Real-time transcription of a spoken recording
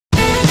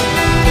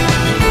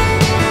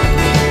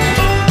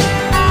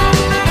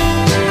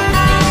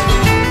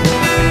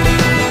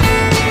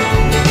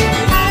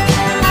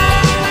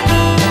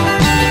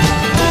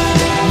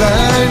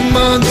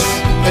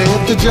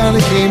after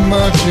Johnny came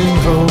marching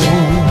home.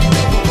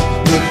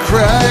 The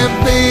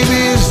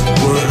crybabies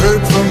were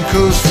heard from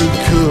coast to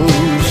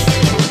coast,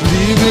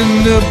 leaving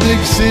the big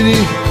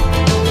city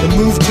and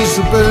moved to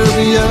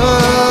suburbia.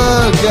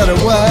 Got a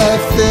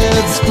wife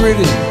that's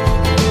pretty,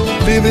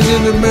 living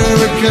in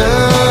America.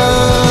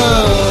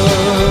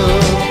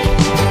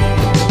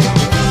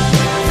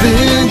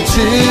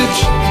 Vintage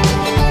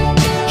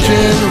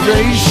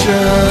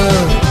generation,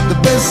 the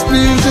best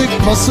music,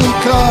 muscle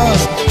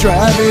cars,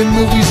 driving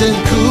movies and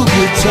cool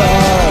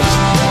guitars.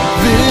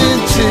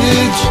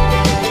 Vintage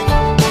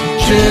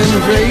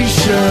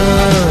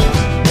generation,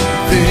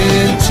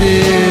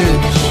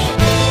 vintage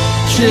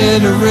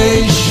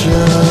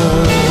generation.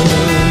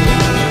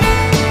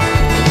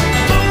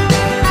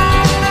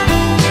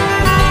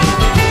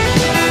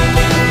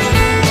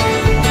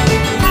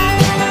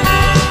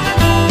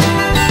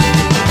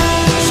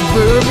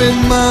 Suburban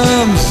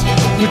moms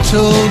were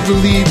told to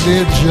leave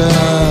their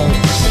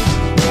jobs,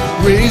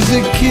 raise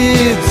their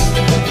kids,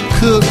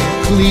 cook,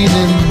 clean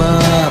and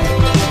mop.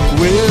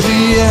 Where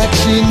the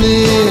action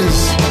is,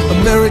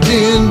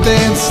 American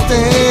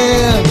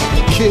bandstand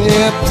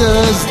kept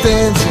us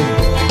dancing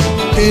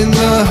in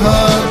the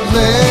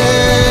heartland.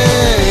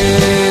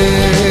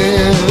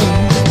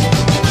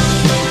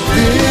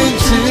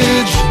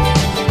 Vintage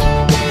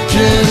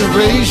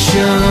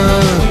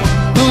generation,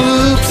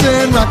 hoops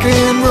and rock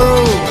and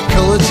roll,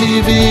 color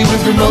TV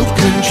with remote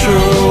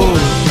control.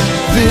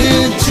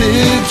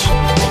 Vintage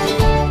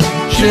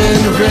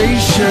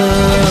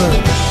generation,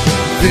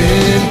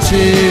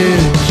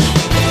 vintage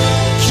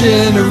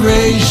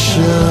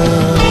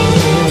generation.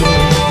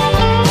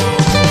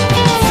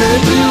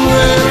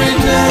 February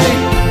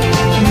night,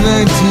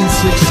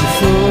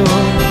 1964,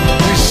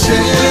 we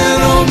sent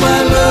all my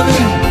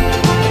loving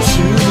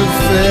to the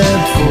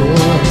Fab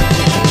Four.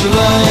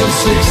 July of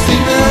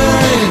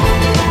 '69,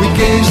 we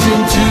gazed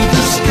into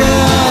the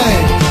sky.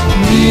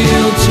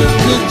 Neil took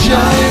a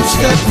giant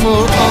step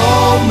for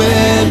all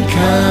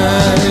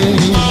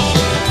mankind.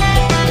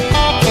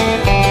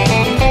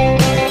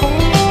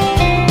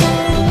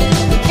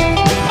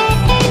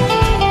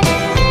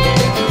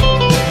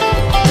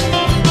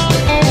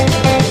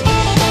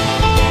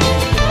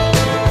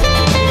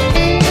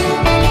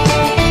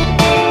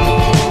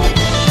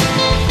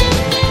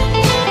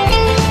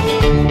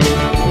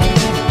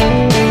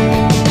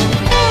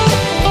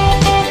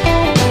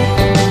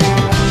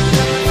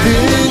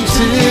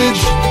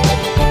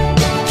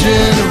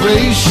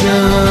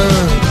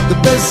 The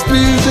best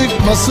music,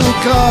 muscle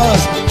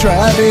cars,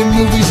 driving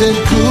movies and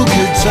cool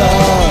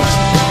guitars.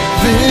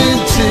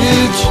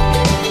 Vintage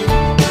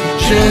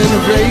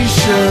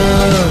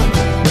generation,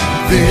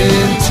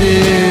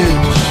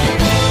 vintage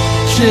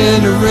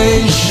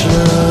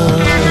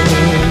generation.